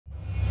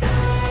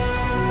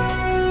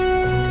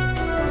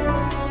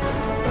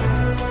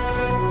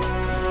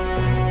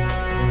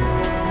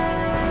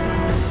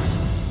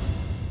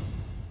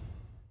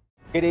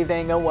Good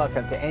evening and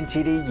welcome to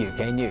NTD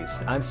UK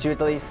News. I'm Stuart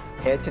Lees.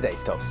 Here are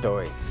today's top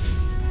stories.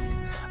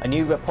 A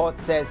new report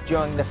says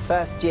during the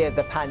first year of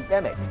the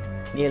pandemic,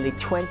 nearly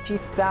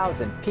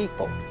 20,000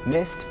 people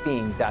missed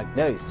being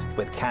diagnosed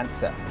with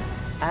cancer.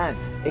 And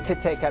it could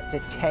take up to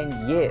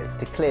 10 years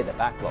to clear the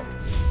backlog.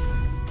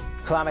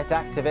 Climate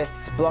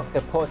activists blocked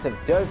the port of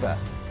Dover.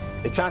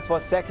 The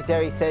Transport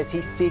Secretary says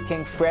he's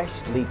seeking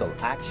fresh legal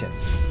action.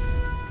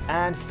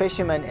 And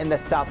fishermen in the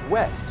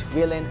southwest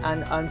reel in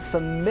an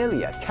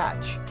unfamiliar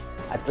catch.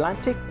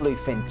 Atlantic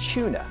bluefin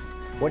tuna,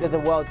 one of the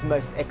world's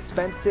most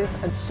expensive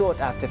and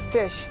sought-after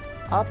fish,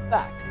 are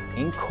back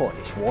in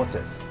Cornish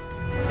waters.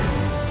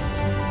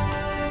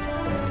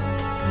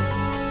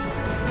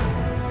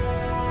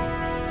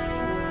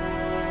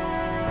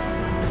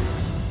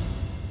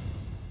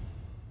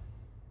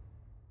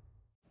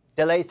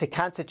 Delays to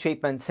cancer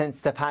treatment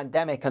since the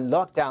pandemic and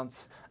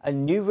lockdowns. A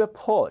new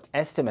report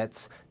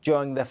estimates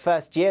during the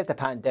first year of the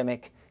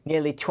pandemic,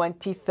 nearly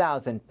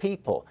 20,000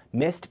 people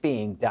missed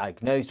being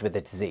diagnosed with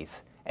the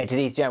disease.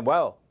 NTD's Jen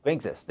Well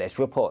brings us this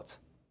report.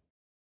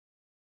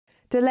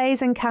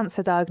 Delays in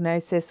cancer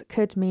diagnosis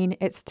could mean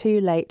it's too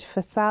late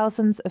for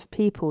thousands of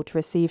people to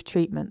receive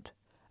treatment.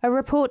 A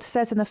report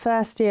says in the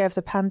first year of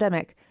the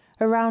pandemic,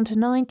 around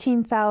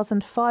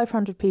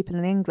 19,500 people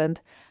in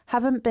England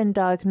haven't been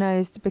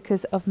diagnosed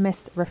because of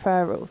missed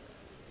referrals.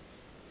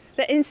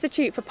 The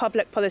Institute for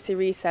Public Policy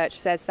Research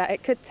says that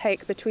it could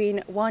take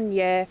between 1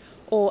 year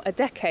or a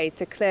decade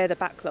to clear the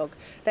backlog.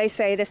 They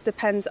say this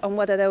depends on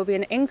whether there will be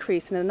an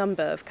increase in the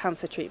number of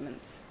cancer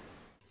treatments.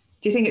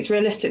 Do you think it's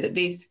realistic that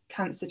these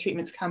cancer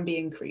treatments can be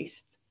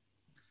increased?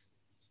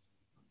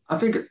 I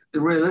think it's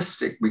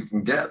realistic we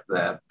can get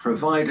there,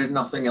 provided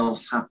nothing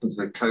else happens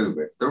with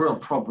COVID. The real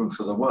problem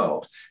for the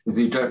world is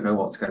we don't know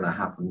what's going to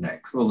happen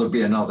next. Will there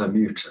be another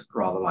mutant,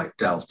 rather like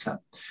Delta?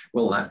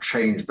 Will that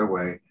change the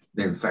way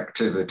the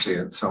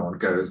infectivity and so on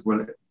goes?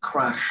 Will it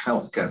crash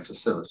healthcare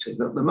facilities?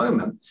 At the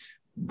moment,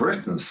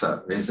 Britain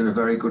certainly is in a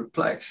very good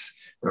place.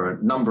 There are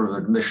a number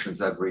of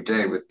admissions every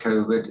day with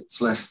COVID.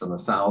 It's less than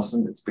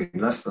 1,000. It's been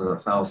less than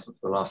 1,000 for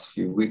the last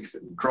few weeks.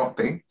 It's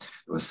dropping.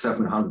 There were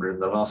 700 in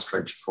the last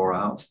 24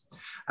 hours.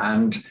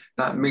 And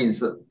that means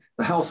that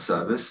the health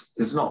service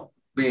is not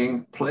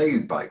being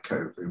plagued by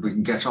COVID. We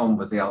can get on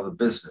with the other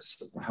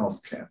business of the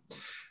healthcare.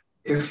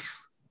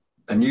 If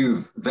a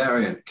new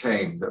variant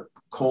came that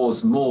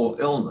caused more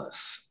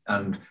illness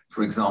and,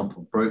 for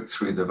example, broke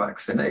through the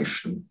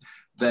vaccination,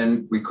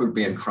 then we could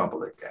be in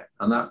trouble again.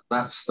 And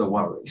that's the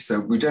worry. So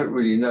we don't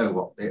really know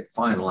what the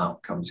final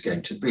outcome is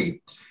going to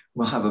be.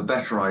 We'll have a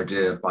better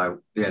idea by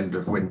the end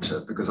of winter,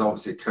 because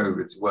obviously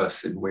COVID's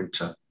worse in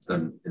winter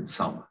than in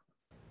summer.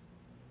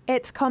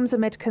 It comes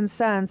amid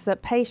concerns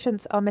that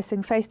patients are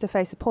missing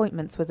face-to-face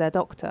appointments with their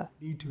doctor.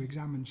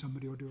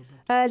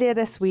 Earlier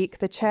this week,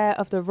 the chair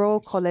of the Royal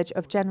College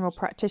of General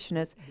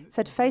Practitioners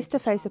said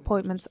face-to-face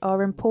appointments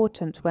are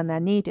important when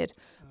they're needed,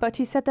 but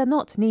he said they're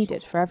not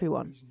needed for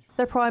everyone.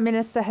 The Prime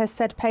Minister has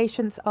said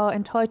patients are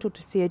entitled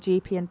to see a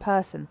GP in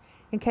person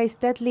in case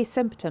deadly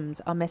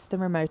symptoms are missed in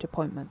remote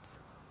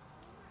appointments.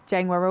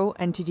 Jane Worrell,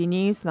 NTD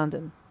News,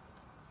 London.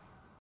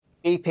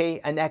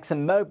 BP and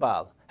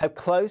Exxonmobil have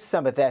closed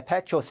some of their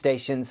petrol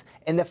stations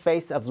in the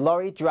face of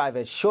lorry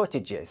drivers'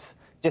 shortages,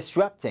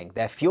 disrupting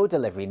their fuel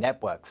delivery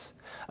networks.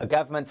 A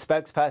government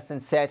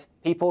spokesperson said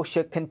people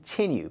should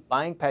continue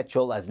buying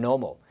petrol as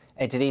normal.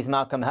 NTD's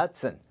Malcolm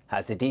Hudson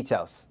has the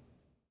details.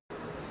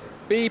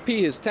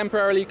 BP has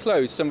temporarily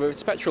closed some of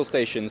its petrol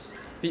stations.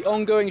 The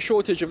ongoing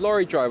shortage of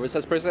lorry drivers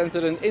has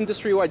presented an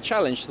industry-wide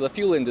challenge to the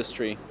fuel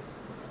industry.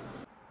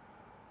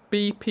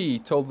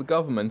 BP told the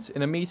government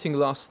in a meeting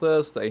last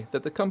Thursday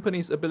that the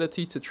company's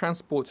ability to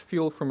transport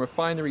fuel from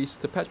refineries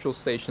to petrol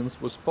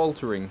stations was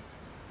faltering.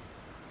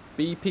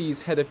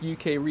 BP's head of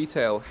UK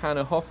retail,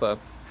 Hannah Hoffer,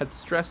 had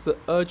stressed the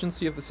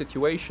urgency of the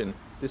situation,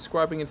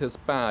 describing it as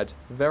bad,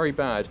 very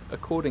bad,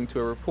 according to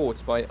a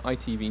report by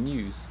ITV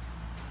News.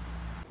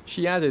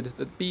 She added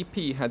that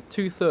BP had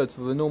 2/3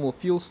 of the normal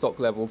fuel stock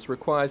levels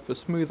required for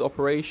smooth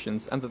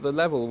operations and that the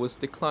level was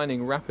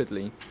declining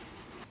rapidly.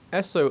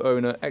 Esso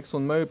owner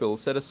Exxonmobil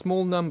said a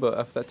small number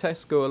of their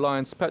Tesco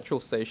Alliance petrol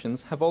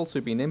stations have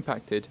also been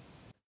impacted.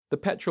 The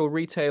Petrol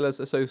Retailers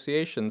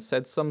Association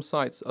said some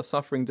sites are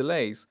suffering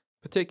delays,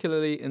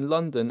 particularly in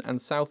London and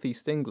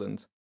southeast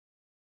England.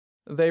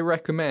 They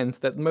recommend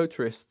that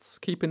motorists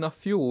keep enough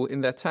fuel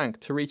in their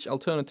tank to reach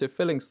alternative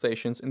filling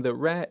stations in the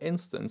rare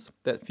instance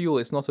that fuel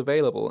is not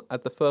available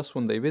at the first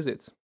one they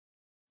visit.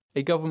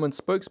 A government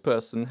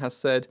spokesperson has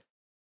said,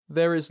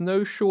 "There is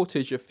no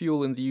shortage of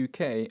fuel in the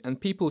UK and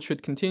people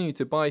should continue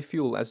to buy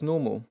fuel as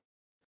normal."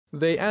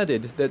 They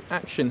added that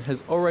action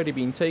has already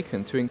been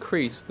taken to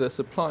increase the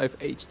supply of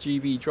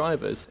HGV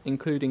drivers,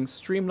 including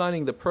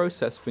streamlining the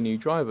process for new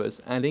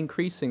drivers and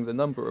increasing the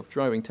number of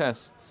driving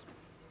tests.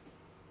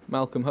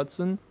 Malcolm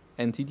Hudson,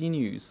 NTD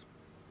News.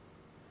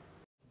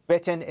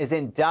 Britain is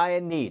in dire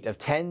need of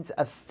tens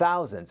of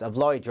thousands of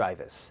lorry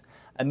drivers.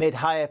 Amid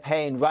higher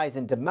pay and rise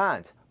in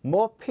demand,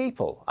 more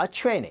people are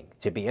training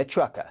to be a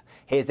trucker.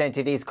 Here's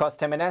NTD's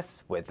Costa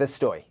Jimenez with the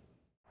story.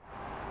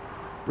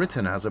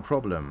 Britain has a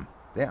problem.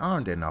 There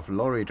aren't enough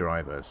lorry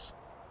drivers.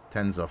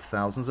 Tens of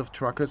thousands of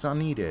truckers are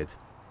needed.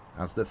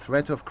 As the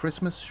threat of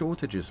Christmas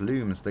shortages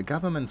looms, the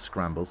government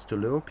scrambles to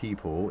lure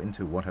people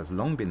into what has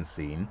long been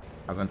seen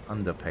as an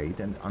underpaid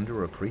and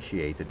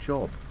underappreciated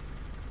job.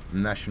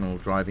 National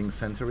Driving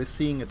Centre is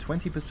seeing a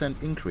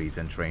 20% increase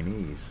in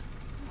trainees.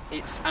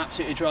 It's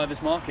absolutely a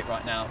driver's market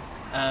right now,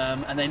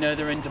 and they know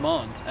they're in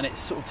demand, and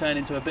it's sort of turned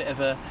into a bit of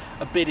a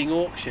bidding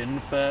auction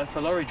for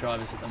lorry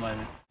drivers at the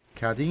moment.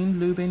 Cadine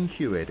Lubin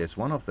Hewitt is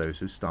one of those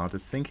who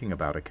started thinking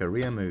about a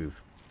career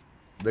move.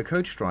 The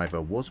coach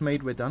driver was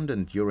made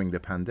redundant during the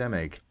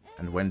pandemic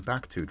and went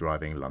back to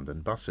driving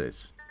London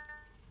buses.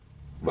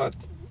 But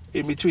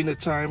in between the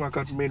time I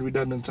got made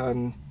redundant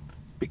and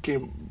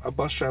became a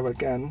bus driver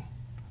again,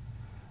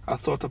 I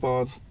thought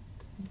about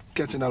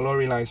getting a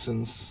lorry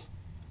license,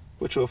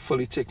 which will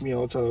fully take me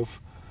out of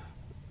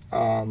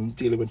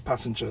dealing with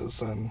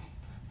passengers and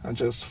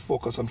just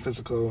focus on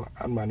physical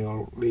and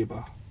manual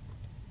labor.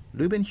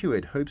 Lubin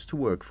Hewitt hopes to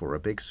work for a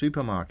big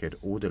supermarket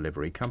or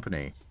delivery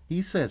company.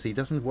 He says he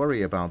doesn't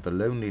worry about the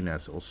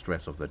loneliness or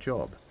stress of the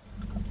job.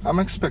 I'm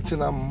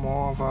expecting a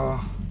more of a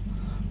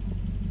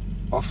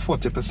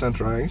 40%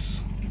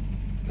 rise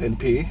in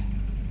pay.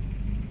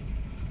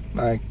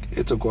 Like,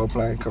 it'll go up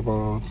like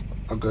about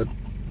a good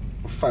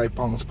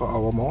 £5 per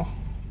hour more.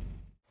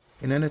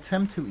 In an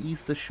attempt to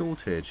ease the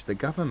shortage, the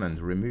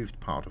government removed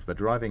part of the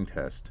driving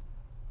test.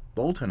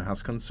 Bolton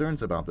has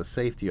concerns about the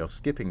safety of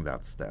skipping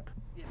that step.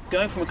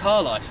 Going from a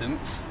car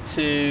licence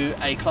to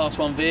a Class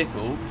 1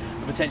 vehicle,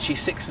 potentially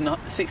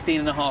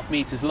 16.5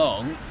 metres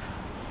long,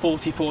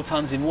 44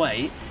 tonnes in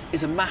weight,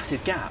 is a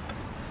massive gap,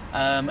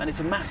 and it's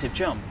a massive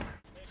jump.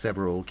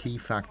 Several key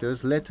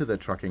factors led to the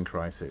trucking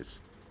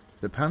crisis.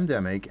 The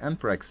pandemic and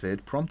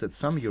Brexit prompted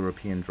some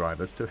European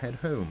drivers to head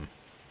home.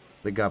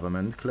 The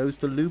government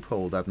closed a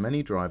loophole that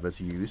many drivers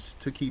use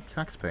to keep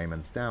tax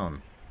payments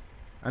down.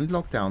 And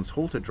lockdowns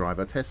halted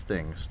driver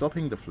testing,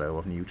 stopping the flow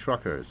of new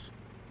truckers.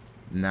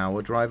 Now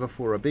a driver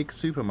for a big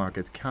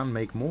supermarket can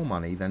make more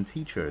money than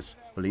teachers,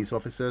 police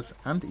officers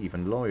and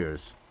even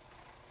lawyers.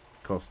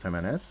 Cost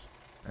Jimenez,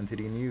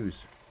 NTD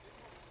News.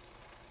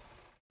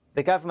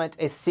 The government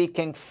is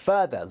seeking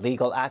further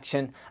legal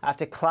action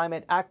after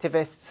climate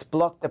activists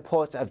blocked the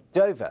port of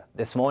Dover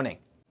this morning.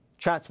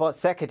 Transport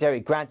Secretary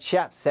Grant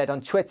Shapps said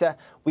on Twitter,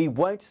 "We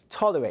won't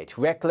tolerate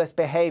reckless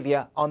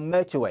behaviour on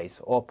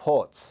motorways or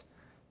ports."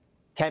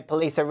 Kent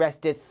police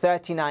arrested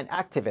 39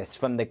 activists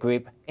from the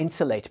group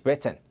Insulate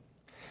Britain.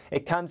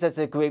 It comes as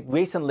the group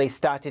recently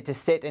started to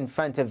sit in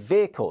front of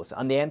vehicles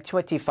on the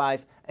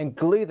M25 and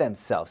glue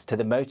themselves to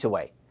the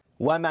motorway.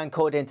 One man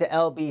called into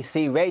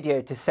LBC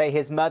radio to say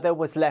his mother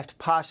was left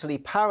partially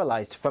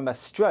paralysed from a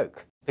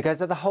stroke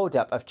because of the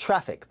hold-up of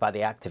traffic by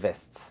the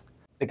activists.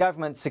 The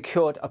government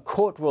secured a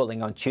court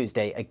ruling on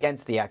Tuesday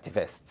against the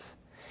activists.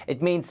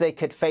 It means they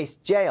could face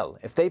jail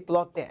if they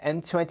block the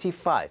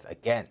M25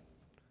 again.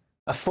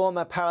 A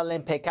former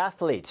Paralympic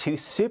athlete who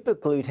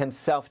superglued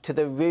himself to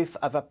the roof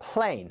of a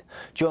plane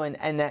during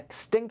an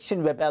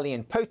Extinction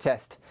Rebellion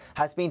protest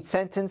has been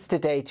sentenced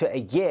today to a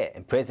year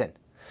in prison.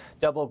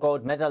 Double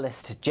gold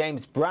medalist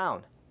James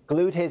Brown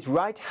glued his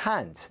right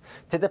hand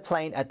to the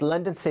plane at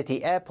London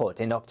City Airport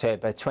in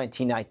October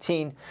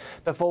 2019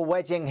 before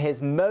wedging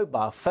his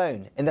mobile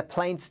phone in the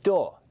plane's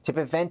door to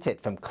prevent it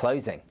from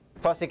closing.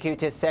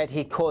 Prosecutors said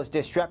he caused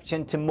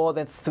disruption to more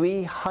than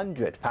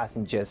 300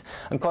 passengers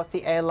and cost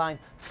the airline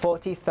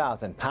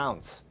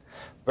 £40,000.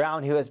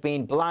 Brown, who has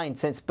been blind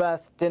since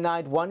birth,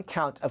 denied one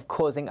count of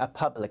causing a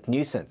public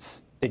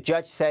nuisance. The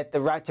judge said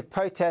the right to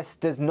protest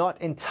does not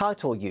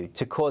entitle you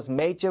to cause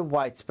major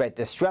widespread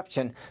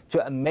disruption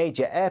to a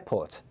major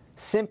airport,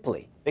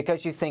 simply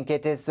because you think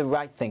it is the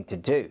right thing to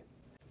do.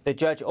 The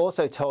judge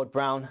also told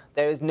Brown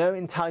there is no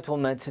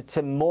entitlement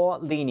to more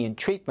lenient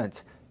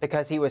treatment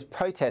because he was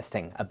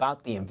protesting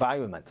about the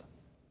environment.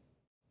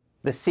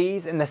 The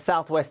seas in the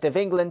southwest of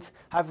England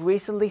have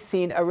recently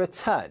seen a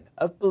return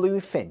of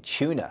bluefin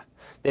tuna.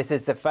 This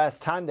is the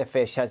first time the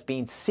fish has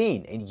been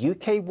seen in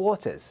UK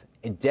waters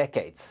in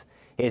decades.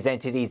 Here's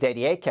NTD's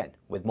Eddie Aiken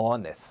with more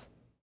on this.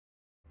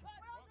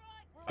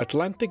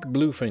 Atlantic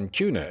bluefin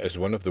tuna is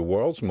one of the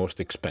world's most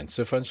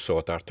expensive and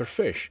sought-after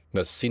fish.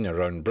 That's seen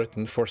around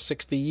Britain for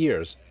 60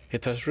 years.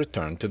 It has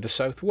returned to the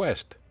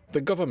southwest. The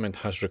government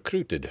has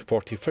recruited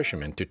 40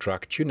 fishermen to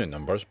track tuna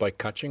numbers by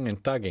catching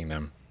and tagging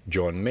them.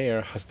 John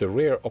Mayer has the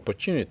rare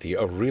opportunity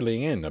of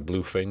reeling in a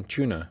bluefin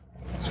tuna.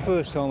 It's the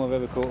first time I've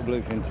ever caught a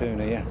bluefin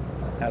tuna, yeah.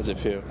 How's it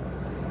feel?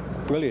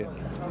 Brilliant,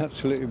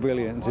 absolutely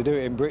brilliant. And to do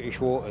it in British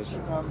waters,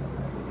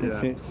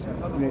 it's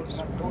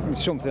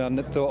something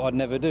I thought I'd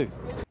never do.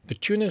 The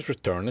tuna's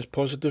return is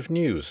positive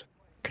news.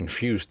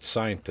 Confused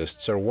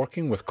scientists are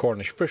working with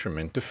Cornish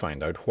fishermen to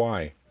find out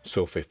why.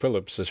 Sophie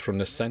Phillips is from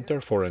the Centre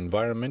for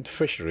Environment,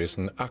 Fisheries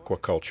and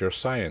Aquaculture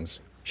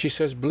Science. She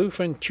says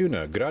bluefin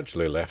tuna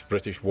gradually left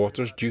British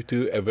waters due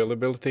to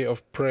availability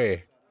of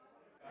prey.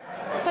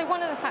 So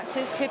one of the factors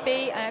factors could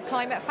be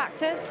climate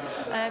factors,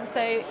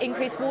 so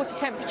increased water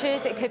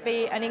temperatures, it could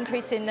be an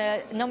increase in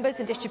the numbers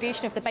and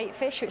distribution of the bait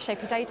fish which they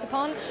predate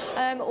upon,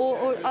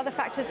 or other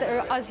factors that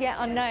are as yet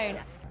unknown.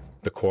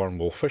 The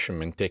Cornwall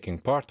fishermen taking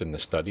part in the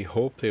study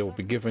hope they will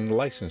be given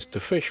licence to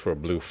fish for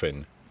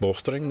bluefin,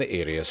 bolstering the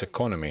area's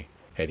economy.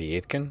 Eddie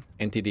Aitken,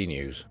 NTD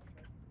News.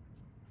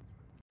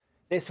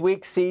 This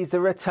week sees the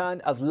return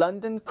of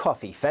London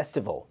Coffee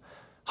Festival.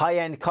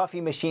 High-end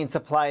coffee machine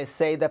suppliers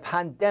say the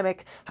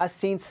pandemic has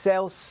seen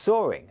sales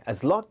soaring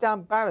as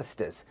lockdown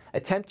baristas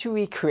attempt to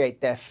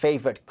recreate their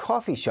favourite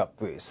coffee shop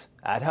brews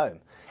at home.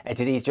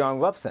 NTD's John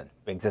Robson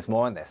brings us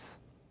more on this.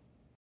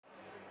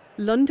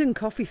 London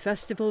Coffee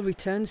Festival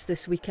returns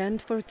this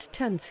weekend for its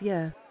 10th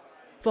year.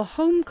 For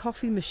home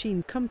coffee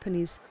machine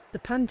companies, the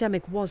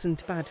pandemic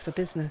wasn't bad for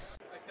business.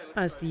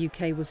 As the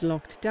UK was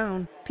locked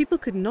down, people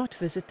could not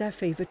visit their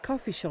favourite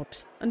coffee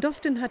shops and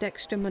often had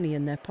extra money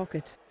in their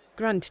pocket.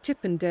 Grant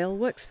Chippendale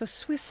works for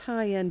Swiss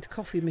high-end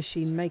coffee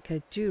machine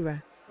maker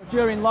Dura.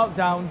 During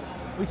lockdown,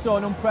 we saw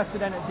an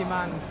unprecedented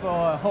demand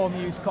for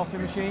home-use coffee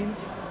machines.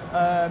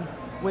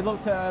 We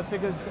looked at our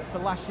figures for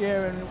last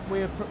year and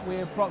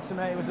we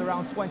approximate it was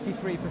around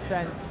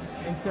 23%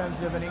 in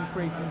terms of an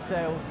increase in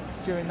sales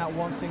during that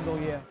one single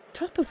year.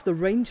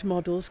 Top-of-the-range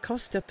models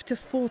cost up to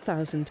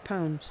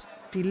 £4,000.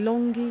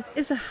 DeLonghi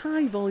is a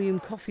high-volume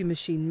coffee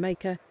machine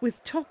maker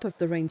with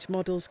top-of-the-range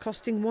models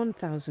costing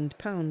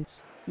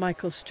 £1,000.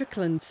 Michael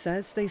Strickland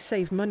says they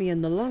save money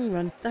in the long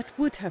run that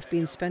would have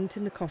been spent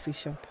in the coffee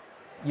shop.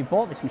 You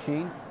bought this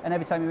machine and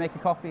every time you make a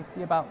coffee,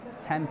 you're about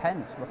 10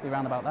 pence, roughly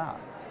around about that.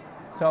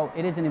 So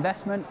it is an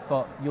investment,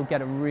 but you'll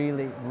get a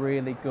really,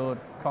 really good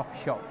coffee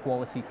shop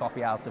quality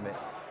coffee out of it.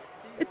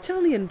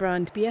 Italian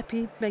brand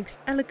Biepi makes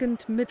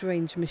elegant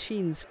mid-range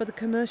machines for the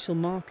commercial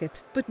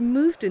market, but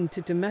moved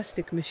into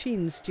domestic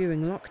machines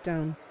during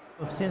lockdown.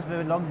 Since the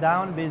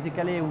lockdown,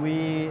 basically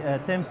we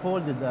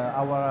tenfolded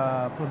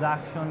our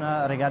production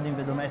regarding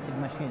the domestic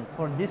machines.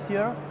 For this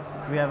year,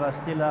 we have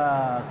still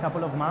a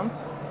couple of months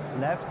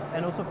left,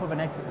 and also for the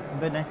next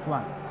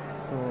one.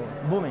 So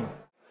booming.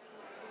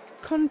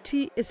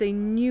 Conti is a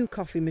new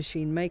coffee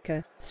machine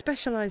maker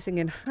specialising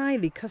in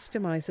highly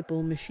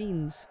customisable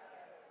machines.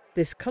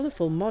 This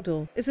colourful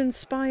model is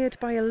inspired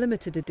by a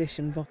limited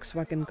edition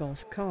Volkswagen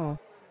Golf car.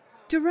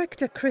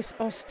 Director Chris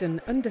Austin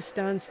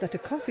understands that a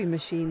coffee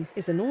machine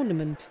is an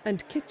ornament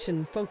and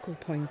kitchen focal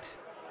point.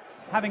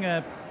 Having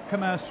a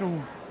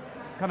commercial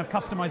kind of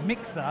customised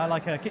mixer,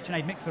 like a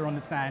KitchenAid mixer on the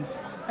stand,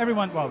 a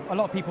lot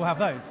of people have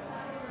those,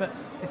 but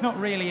it's not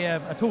really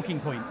a talking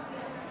point.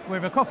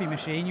 With a coffee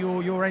machine,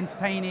 you're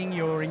entertaining,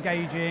 you're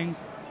engaging,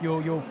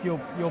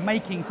 you're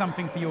making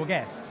something for your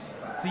guests.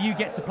 So you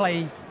get to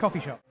play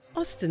coffee shop.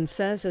 Austin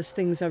says as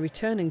things are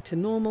returning to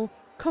normal,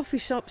 coffee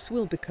shops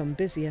will become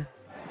busier.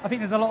 I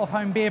think there's a lot of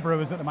home beer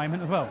brewers at the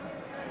moment as well.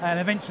 And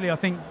eventually I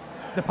think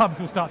the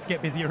pubs will start to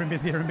get busier and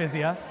busier and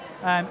busier,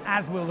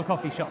 as will the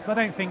coffee shops. I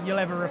don't think you'll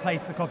ever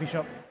replace the coffee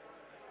shop.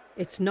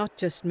 It's not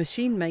just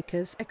machine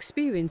makers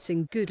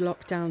experiencing good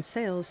lockdown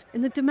sales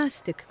in the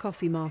domestic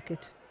coffee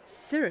market.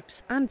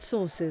 Syrups and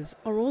sauces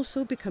are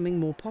also becoming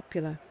more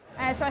popular.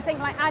 So I think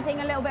like adding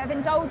a little bit of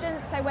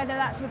indulgence, so whether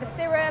that's with a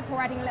syrup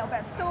or adding a little bit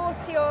of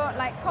sauce to your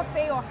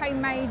coffee or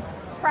homemade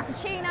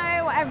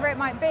frappuccino, whatever it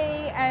might be,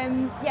 I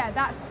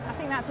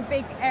think that's a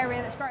big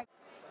area that's growing.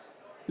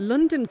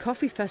 London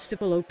Coffee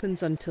Festival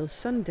opens until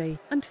Sunday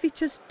and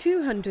features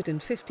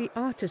 250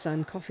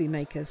 artisan coffee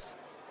makers.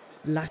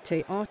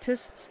 Latte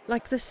artists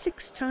like the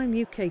 6-time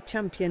UK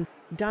champion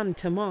Dan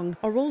Tamong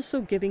are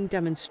also giving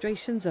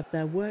demonstrations of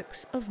their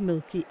works of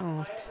milky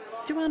art.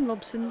 Joanne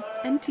Robson,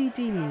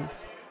 NTD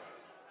News.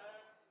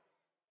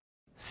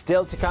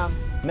 Still to come,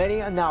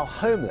 many are now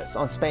homeless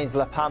on Spain's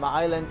La Palma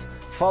Island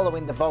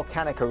following the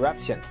volcanic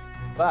eruption.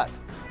 But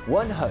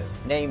one home,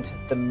 named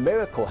the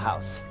Miracle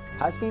House,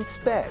 has been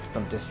spared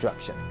from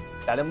destruction.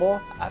 That and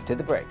more after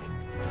the break.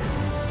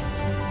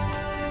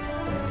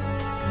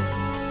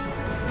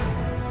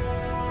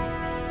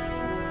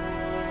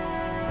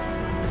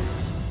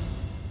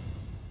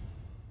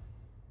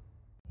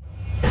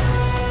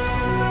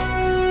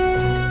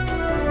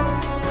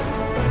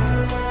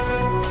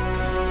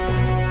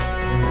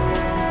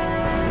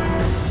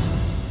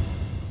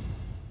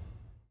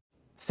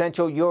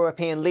 Central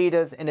European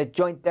leaders in a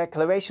joint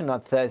declaration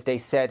on Thursday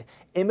said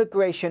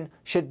immigration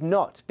should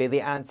not be the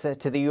answer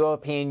to the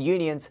European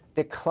Union's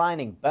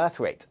declining birth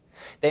rate.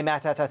 They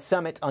met at a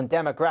summit on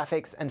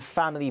demographics and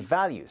family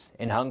values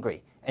in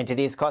Hungary.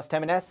 NTD's Cost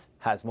Jimenez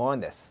has more on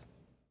this.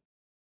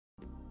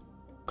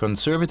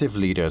 Conservative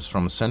leaders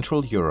from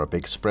Central Europe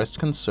expressed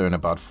concern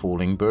about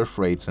falling birth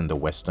rates in the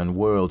Western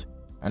world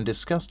and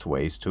discussed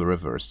ways to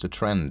reverse the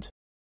trend.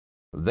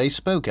 They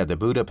spoke at the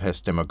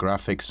Budapest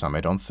Demographic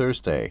Summit on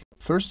Thursday.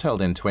 First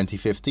held in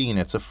 2015,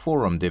 it's a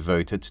forum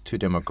devoted to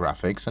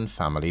demographics and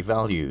family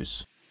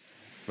values.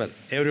 Well,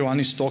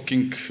 everyone is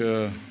talking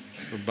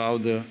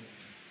about the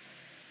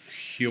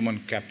human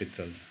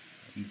capital.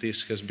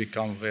 This has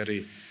become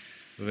very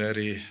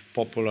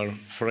popular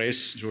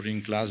phrase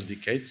during last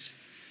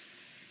decades.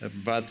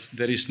 but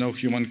there is no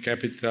human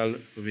capital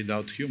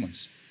without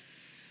humans.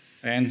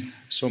 And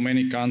so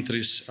many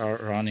countries are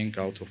running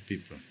out of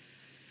people.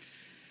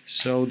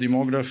 So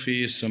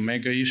demography is a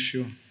mega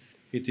issue.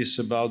 It is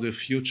about the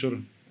future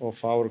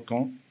of our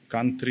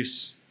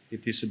countries.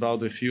 It is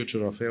about the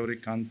future of every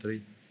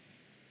country,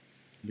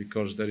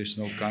 because there is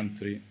no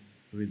country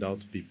without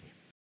people.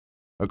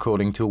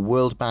 According to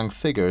World Bank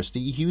figures, the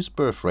EU's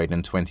birth rate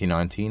in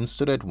 2019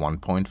 stood at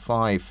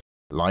 1.5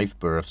 live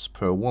births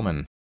per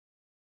woman.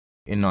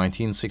 In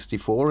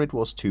 1964, it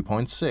was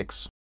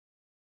 2.6.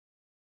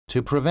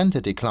 To prevent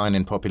a decline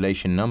in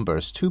population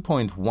numbers,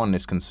 2.1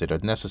 is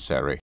considered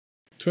necessary.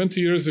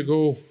 20 years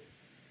ago,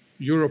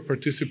 Europe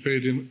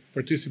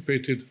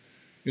participated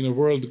in a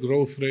world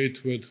growth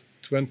rate with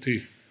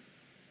 20%.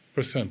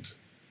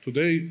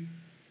 Today,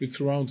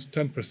 it's around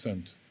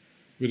 10%.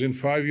 Within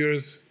 5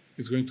 years,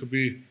 it's going to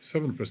be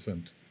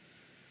 7%.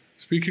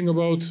 Speaking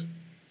about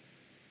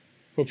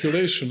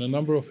population, a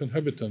number of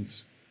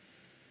inhabitants,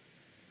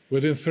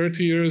 within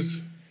 30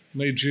 years,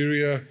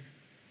 Nigeria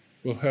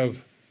will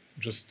have,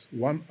 just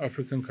one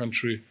African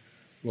country,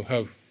 will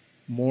have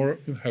more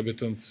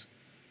inhabitants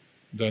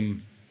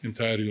than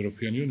entire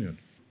European Union.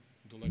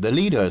 The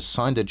leaders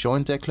signed a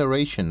joint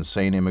declaration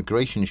saying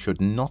immigration should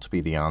not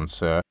be the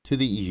answer to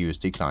the EU's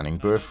declining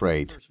birth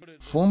rate.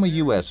 Former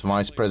US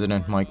Vice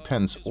President Mike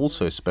Pence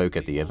also spoke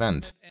at the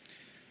event.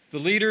 The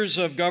leaders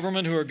of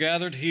government who are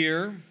gathered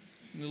here,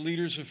 the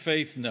leaders of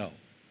faith know.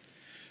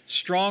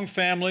 Strong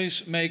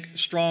families make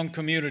strong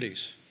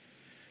communities,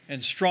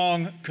 and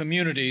strong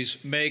communities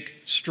make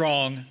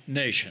strong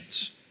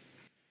nations.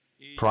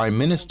 Prime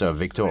Minister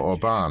Viktor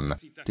Orbán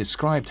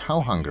described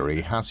how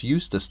Hungary has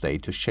used the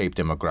state to shape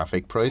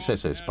demographic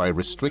processes by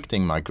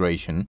restricting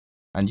migration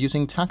and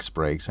using tax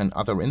breaks and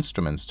other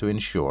instruments to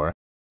ensure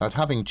that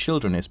having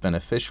children is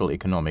beneficial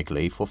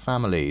economically for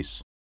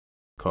families.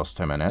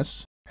 Costa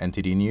Jimenez,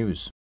 NTD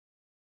News.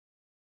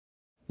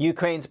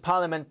 Ukraine's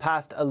parliament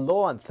passed a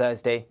law on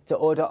Thursday to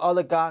order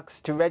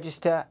oligarchs to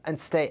register and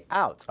stay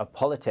out of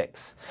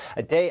politics,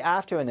 a day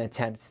after an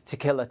attempt to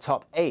kill a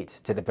top aide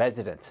to the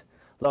president.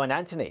 Lauren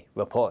Anthony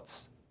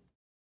reports.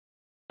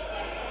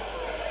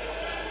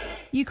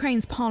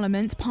 Ukraine's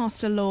parliament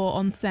passed a law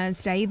on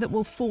Thursday that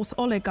will force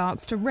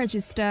oligarchs to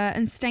register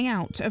and stay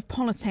out of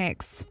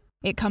politics.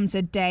 It comes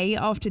a day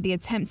after the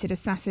attempted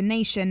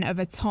assassination of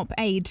a top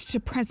aide to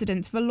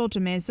President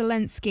Volodymyr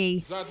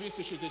Zelensky.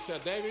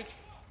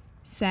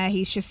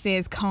 Serhiy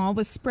Shafir's car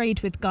was sprayed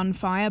with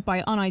gunfire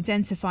by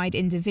unidentified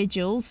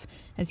individuals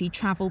as he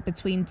travelled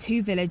between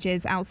two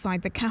villages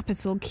outside the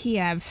capital,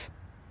 Kiev.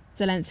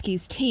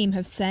 Zelensky's team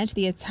have said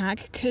the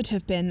attack could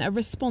have been a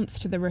response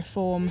to the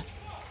reform.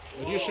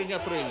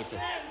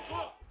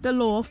 The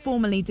law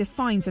formally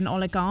defines an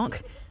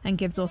oligarch and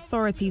gives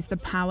authorities the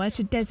power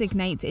to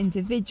designate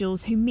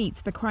individuals who meet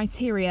the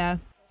criteria.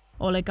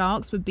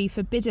 Oligarchs would be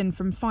forbidden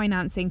from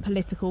financing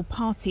political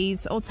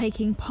parties or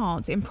taking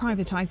part in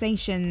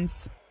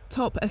privatizations.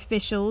 Top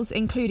officials,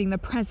 including the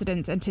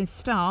president and his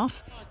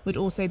staff, would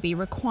also be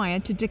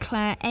required to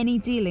declare any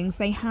dealings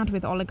they had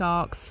with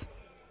oligarchs.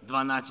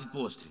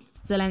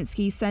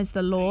 Zelensky says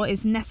the law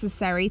is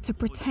necessary to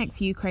protect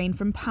Ukraine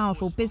from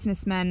powerful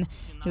businessmen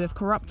who have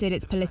corrupted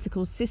its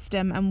political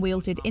system and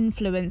wielded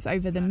influence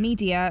over the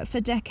media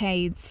for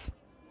decades.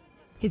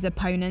 His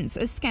opponents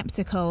are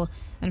sceptical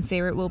and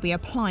fear it will be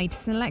applied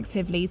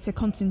selectively to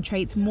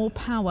concentrate more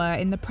power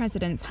in the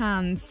president's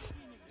hands.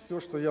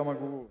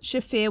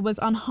 Shafir was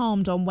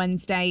unharmed on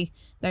Wednesday,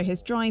 though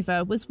his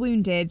driver was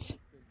wounded.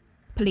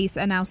 Police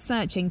are now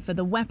searching for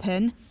the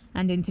weapon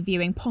and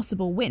interviewing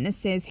possible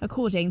witnesses,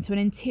 according to an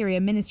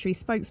Interior Ministry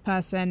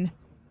spokesperson.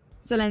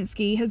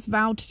 Zelensky has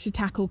vowed to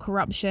tackle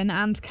corruption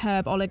and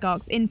curb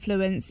oligarchs'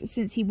 influence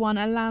since he won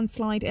a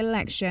landslide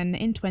election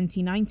in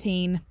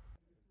 2019.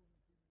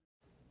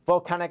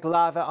 Volcanic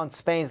lava on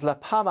Spain's La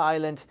Palma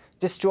island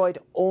destroyed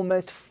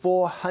almost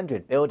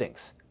 400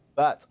 buildings.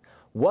 But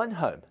one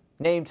home,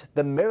 named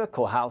the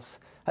Miracle House,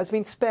 has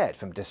been spared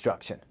from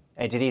destruction.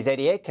 NTD's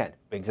Eddie Aiken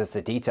brings us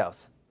the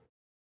details.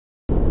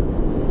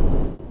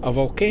 A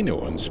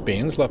volcano on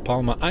Spain's La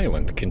Palma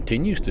island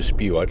continues to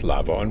spew out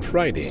lava on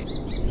Friday,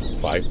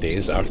 5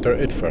 days after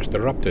it first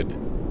erupted.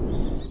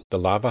 The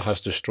lava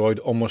has destroyed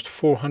almost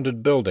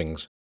 400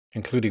 buildings,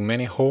 including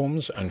many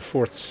homes, and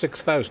forced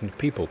 6,000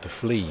 people to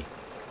flee.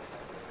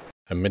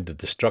 Amid the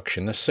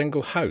destruction, a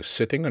single house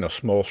sitting on a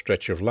small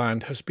stretch of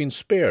land has been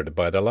spared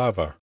by the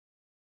lava.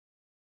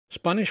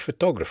 Spanish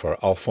photographer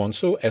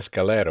Alfonso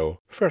Escalero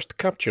first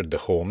captured the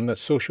home that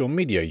social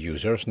media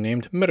users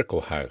named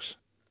Miracle House.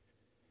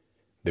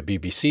 The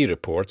BBC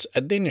reports a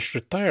Danish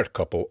retired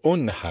couple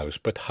own the house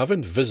but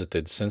haven't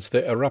visited since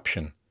the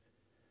eruption.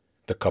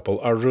 The couple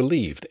are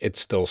relieved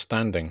it's still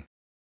standing.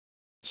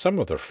 Some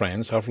of their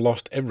friends have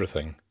lost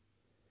everything.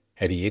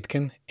 Eddie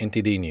Aitken,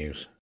 NTD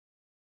News.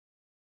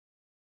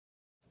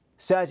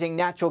 Surging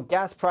natural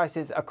gas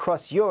prices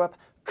across Europe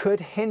could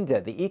hinder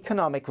the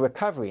economic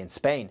recovery in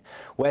Spain,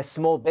 where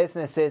small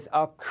businesses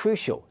are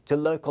crucial to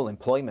local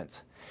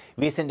employment.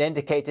 Recent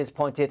indicators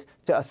pointed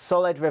to a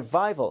solid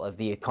revival of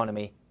the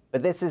economy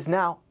but this is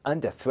now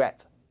under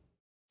threat.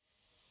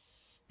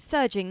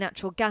 Surging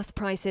natural gas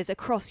prices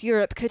across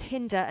Europe could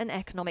hinder an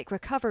economic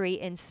recovery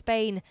in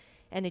Spain.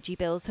 Energy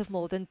bills have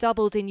more than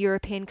doubled in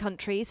European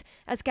countries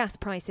as gas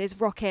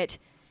prices rocket.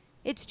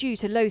 It's due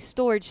to low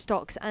storage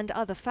stocks and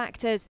other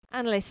factors.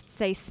 Analysts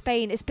say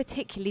Spain is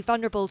particularly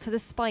vulnerable to the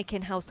spike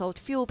in household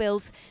fuel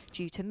bills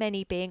due to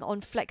many being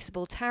on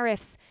flexible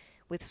tariffs,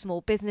 with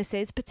small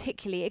businesses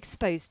particularly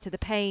exposed to the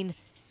pain.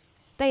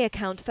 They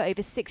account for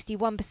over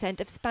 61%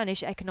 of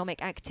Spanish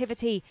economic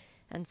activity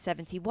and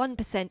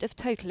 71% of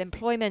total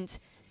employment.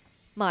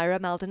 Mayra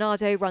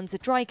Maldonado runs a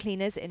dry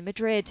cleaners in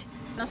Madrid.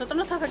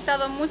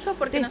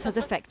 This has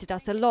affected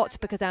us a lot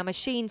because our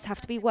machines have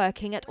to be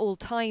working at all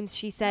times,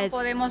 she says.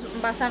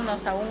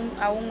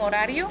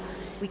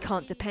 We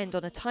can't depend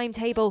on a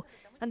timetable,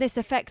 and this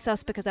affects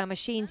us because our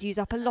machines use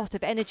up a lot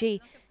of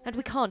energy and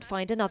we can't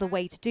find another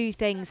way to do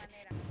things.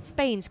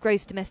 Spain's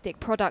gross domestic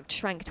product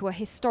shrank to a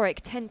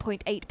historic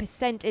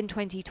 10.8% in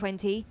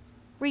 2020.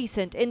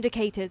 Recent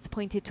indicators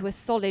pointed to a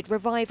solid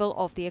revival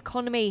of the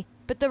economy,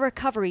 but the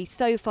recovery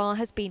so far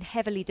has been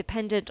heavily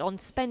dependent on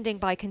spending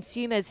by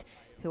consumers,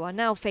 who are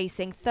now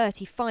facing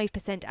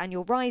 35%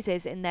 annual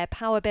rises in their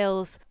power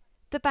bills.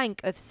 The Bank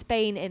of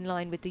Spain, in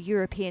line with the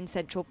European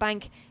Central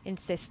Bank,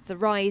 insists the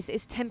rise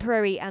is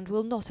temporary and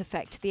will not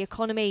affect the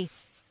economy.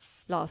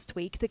 Last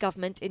week, the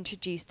government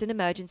introduced an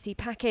emergency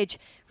package,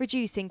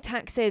 reducing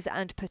taxes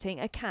and putting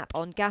a cap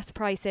on gas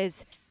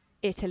prices.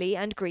 Italy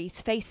and Greece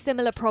face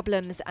similar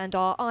problems and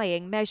are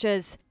eyeing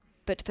measures.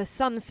 But for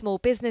some small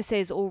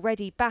businesses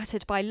already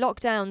battered by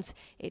lockdowns,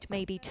 it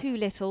may be too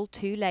little,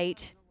 too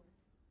late.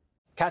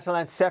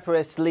 Catalan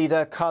separatist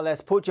leader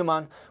Carles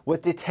Puigdemont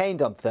was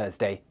detained on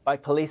Thursday by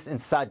police in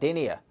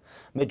Sardinia.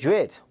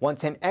 Madrid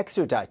wants him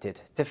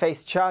extradited to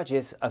face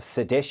charges of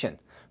sedition.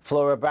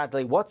 Flora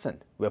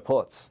Bradley-Watson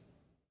reports.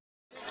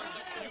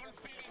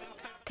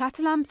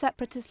 Catalan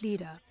separatist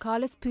leader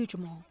Carles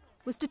Puigdemont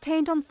was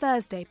detained on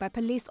Thursday by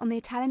police on the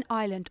Italian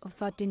island of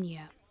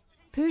Sardinia.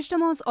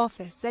 Puigdemont's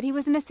office said he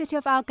was in the city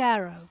of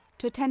Alghero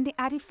to attend the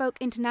Adifolk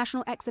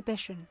International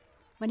Exhibition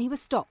when he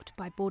was stopped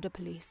by border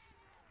police.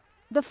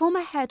 The former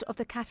head of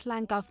the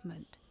Catalan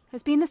government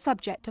has been the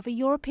subject of a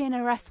European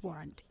arrest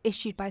warrant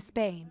issued by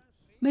Spain.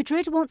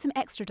 Madrid wants him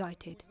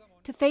extradited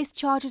to face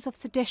charges of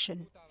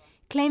sedition,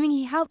 claiming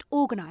he helped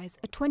organise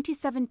a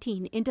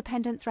 2017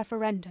 independence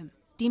referendum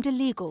deemed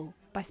illegal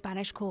by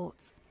Spanish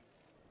courts.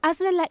 As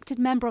an elected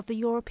member of the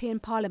European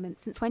Parliament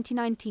since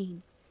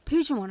 2019,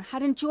 Puigdemont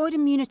had enjoyed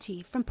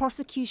immunity from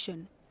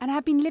prosecution and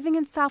had been living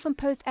in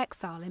self-imposed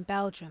exile in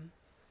Belgium.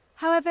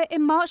 However,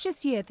 in March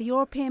this year, the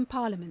European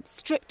Parliament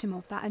stripped him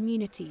of that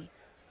immunity.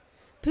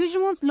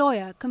 Puigdemont's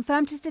lawyer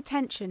confirmed his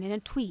detention in a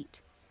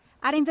tweet,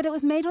 adding that it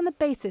was made on the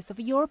basis of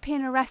a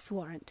European arrest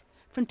warrant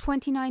from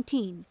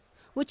 2019,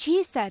 which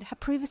he said had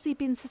previously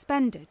been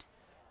suspended.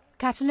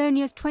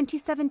 Catalonia's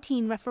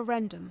 2017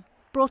 referendum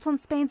brought on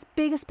Spain's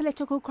biggest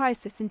political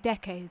crisis in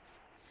decades,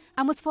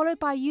 and was followed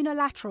by a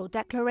unilateral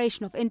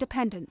declaration of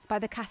independence by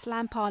the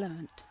Catalan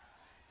Parliament.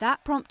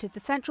 That prompted the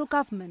central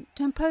government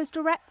to impose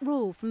direct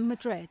rule from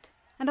Madrid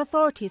and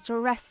authorities to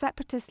arrest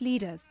separatist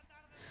leaders.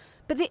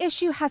 But the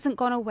issue hasn't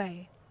gone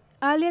away.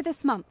 Earlier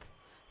this month,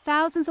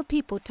 thousands of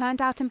people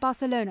turned out in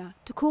Barcelona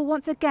to call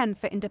once again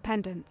for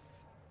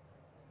independence.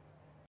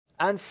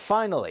 And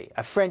finally,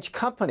 a French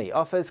company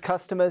offers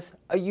customers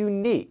a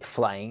unique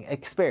flying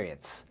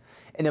experience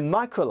in a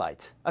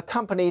microlight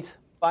accompanied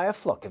by a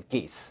flock of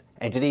geese.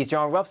 NTD's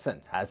John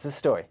Robson has the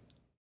story.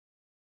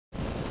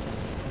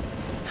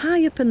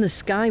 High up in the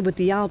sky with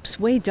the Alps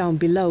way down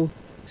below,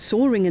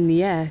 soaring in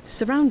the air,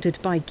 surrounded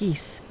by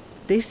geese.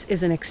 This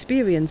is an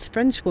experience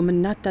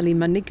Frenchwoman Nathalie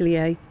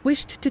Maniglier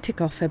wished to tick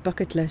off her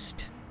bucket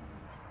list.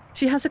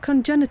 She has a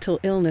congenital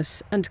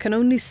illness and can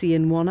only see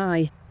in one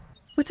eye.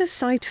 With her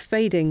sight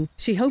fading,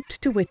 she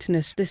hoped to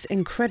witness this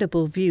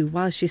incredible view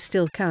while she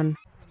still can.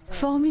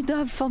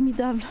 Formidable,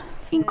 formidable.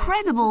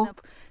 Incredible.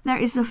 There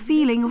is a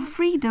feeling of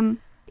freedom.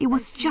 It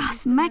was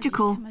just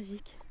magical.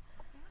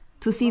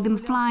 To see them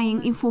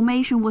flying in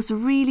formation was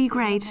really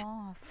great.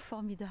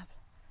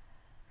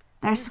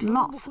 There's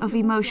lots of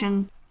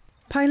emotion.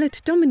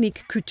 Pilot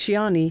Dominique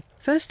Cucciani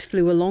first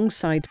flew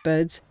alongside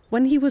birds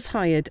when he was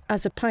hired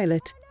as a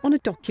pilot on a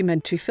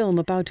documentary film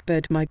about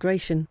bird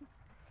migration.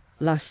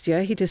 Last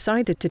year he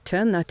decided to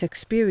turn that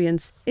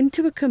experience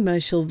into a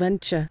commercial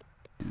venture.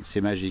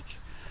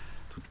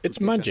 It's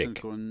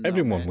magic.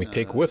 Everyone we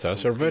take with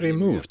us are very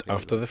moved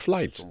after the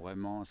flights.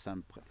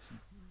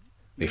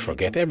 They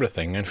forget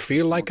everything and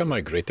feel like a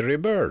migratory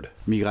bird.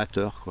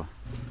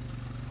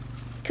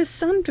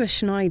 Cassandra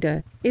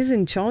Schneider is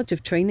in charge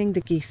of training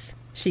the geese.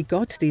 She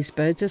got these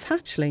birds as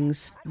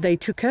hatchlings. They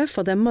took her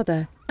for their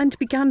mother and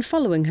began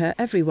following her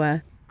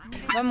everywhere.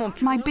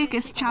 My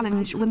biggest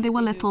challenge when they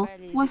were little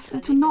was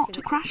to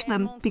not crash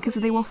them because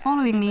they were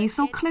following me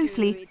so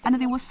closely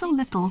and they were so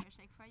little.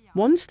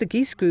 Once the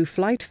geese grew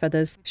flight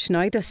feathers,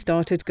 Schneider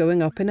started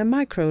going up in a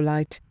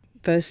microlight.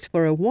 First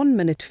for a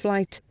 1-minute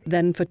flight,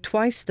 then for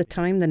twice the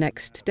time the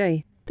next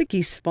day. The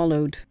geese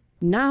followed.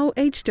 Now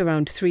aged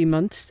around 3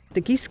 months,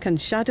 the geese can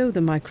shadow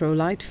the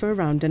microlight for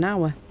around an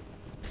hour,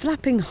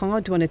 flapping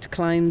hard when it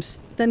climbs,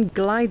 then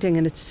gliding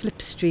in its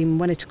slipstream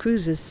when it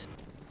cruises.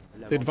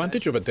 The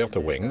advantage of a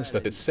delta wing is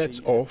that it sets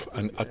off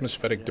an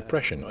atmospheric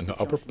depression on the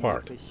upper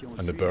part,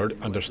 and the bird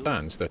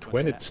understands that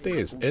when it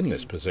stays in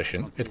this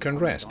position, it can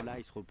rest.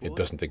 It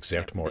doesn't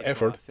exert more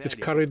effort, it's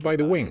carried by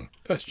the wing.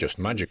 That's just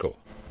magical.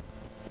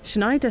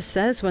 Schneider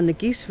says when the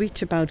geese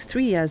reach about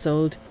 3 years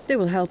old, they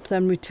will help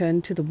them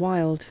return to the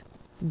wild.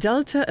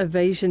 Delta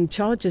Aviation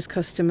charges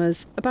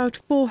customers about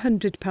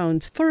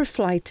 £400 for a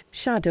flight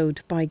shadowed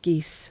by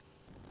geese.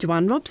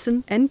 Joanne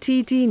Robson,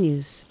 NTD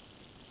News.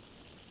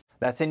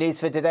 That's the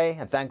news for today,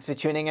 and thanks for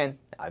tuning in.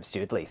 I'm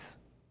Stuart Leith.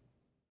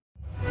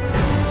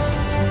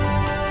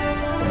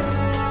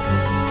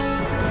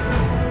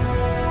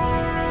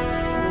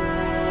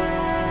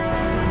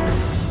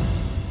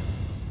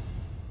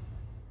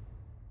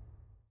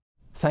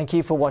 Thank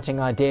you for watching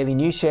our daily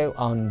news show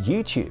on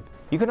YouTube.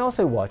 You can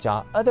also watch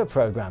our other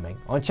programming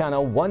on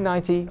channel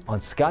 190 on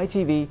Sky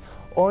TV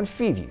or on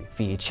Freeview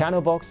via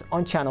channel box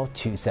on channel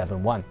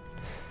 271.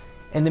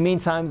 In the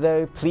meantime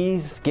though,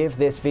 please give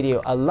this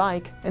video a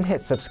like and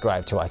hit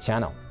subscribe to our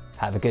channel.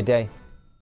 Have a good day.